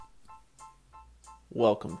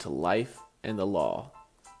Welcome to Life and the Law,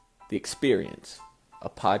 The Experience, a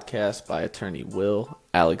podcast by attorney Will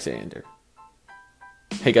Alexander.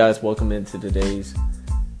 Hey guys, welcome into today's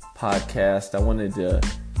podcast. I wanted to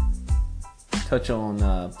touch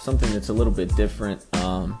on something that's a little bit different.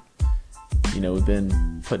 We've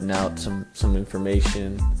been putting out some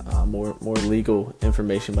information, more legal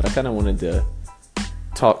information, but I kind of wanted to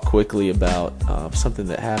talk quickly about something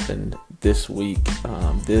that happened this week.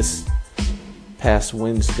 This past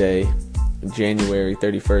Wednesday, January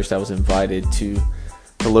 31st, I was invited to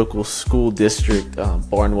the local school district,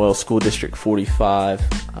 Barnwell School District 45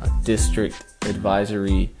 district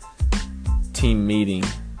advisory team meeting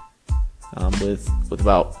with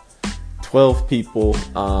about 12 people,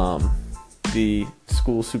 the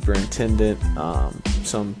school superintendent,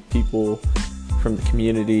 some people from the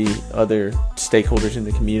community, other stakeholders in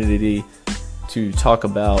the community, to talk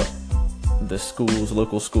about the schools,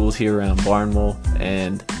 local schools here around Barnwell,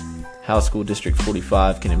 and how School District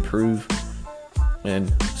 45 can improve.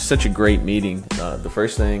 And such a great meeting. The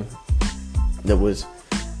first thing that was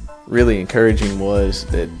really encouraging was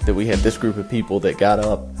that we had this group of people that got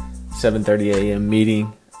up 7:30 a.m.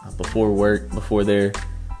 meeting before work, before their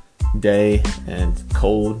day, and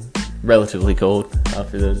cold, relatively cold,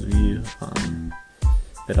 for those of you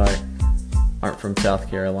that aren't from South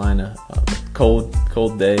Carolina.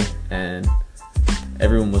 Cold day, and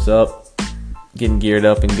everyone was up, getting geared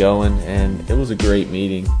up and going, and it was a great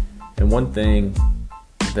meeting. And one thing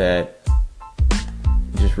that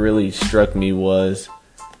just really struck me was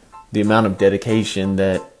the amount of dedication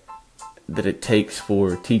that it takes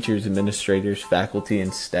for teachers, administrators, faculty,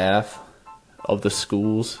 and staff of the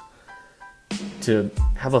schools to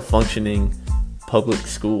have a functioning public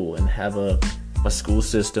school and have a school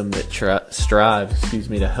system that strives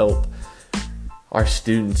to help our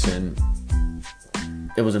students. And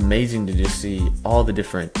it was amazing to just see all the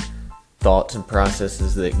different thoughts and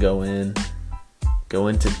processes that go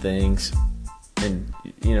into things. And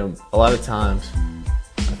a lot of times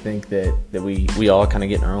I think that we all kind of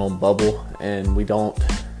get in our own bubble, and we don't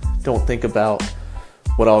think about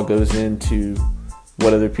what all goes into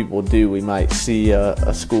what other people do. We might see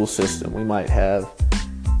a school system. We might have,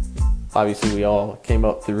 obviously we all came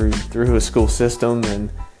up through a school system,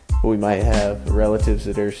 and we might have relatives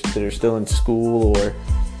that are still in school, or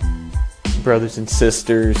brothers and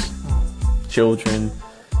sisters, children,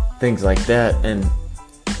 things like that. And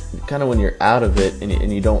kind of when you're out of it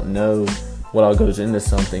and you don't know what all goes into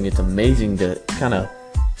something, it's amazing to kind of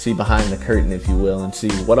see behind the curtain, if you will, and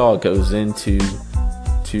see what all goes into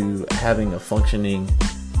having a functioning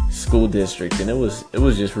school district. And it was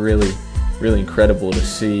just really, really incredible to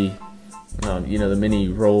see the many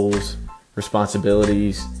roles,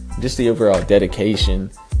 responsibilities, just the overall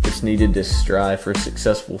dedication that's needed to strive for a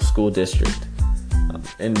successful school district.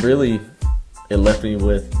 And really, it left me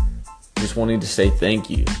with just wanting to say thank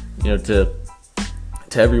you, to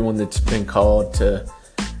everyone that's been called to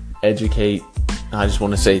educate. I just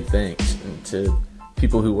want to say thanks. And to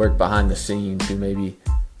people who work behind the scenes, who maybe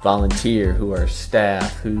volunteer, who are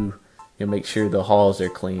staff, who make sure the halls are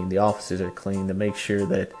clean, the offices are clean, to make sure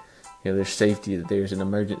that there's safety, that there's an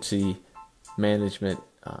emergency management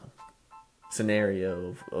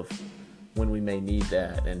scenario of when we may need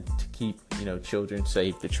that, and to keep children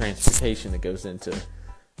safe, the transportation that goes into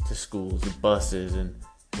schools, the buses, and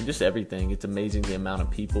just everything. It's amazing the amount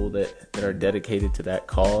of people that are dedicated to that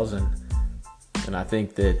cause, and I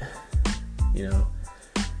think that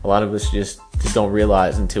a lot of us just don't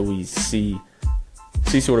realize until we see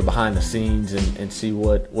sort of behind the scenes and see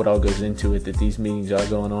what all goes into it, that these meetings are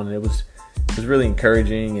going on. And it was really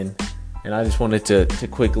encouraging, and I just wanted to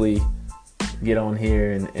quickly get on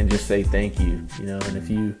here and just say thank you. And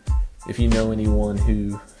if you know anyone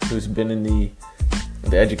who's been in the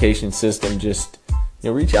education system, just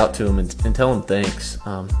reach out to them and tell them thanks.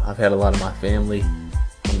 I've had a lot of my family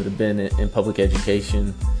that have been in public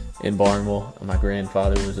education in Barnwell. My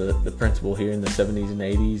grandfather was the principal here in the 70s and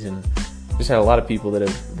 80s, and just had a lot of people that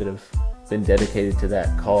have been dedicated to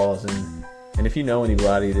that cause. And if you know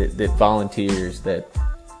anybody that volunteers, that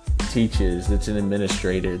teaches, that's an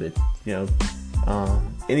administrator, that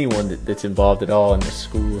anyone that's involved at all in the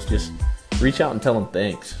schools, just reach out and tell them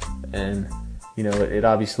thanks. And it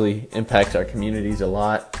obviously impacts our communities a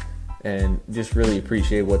lot, and just really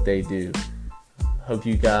appreciate what they do. Hope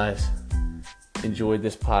you guys enjoyed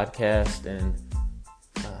this podcast, and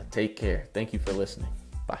take care. Thank you for listening.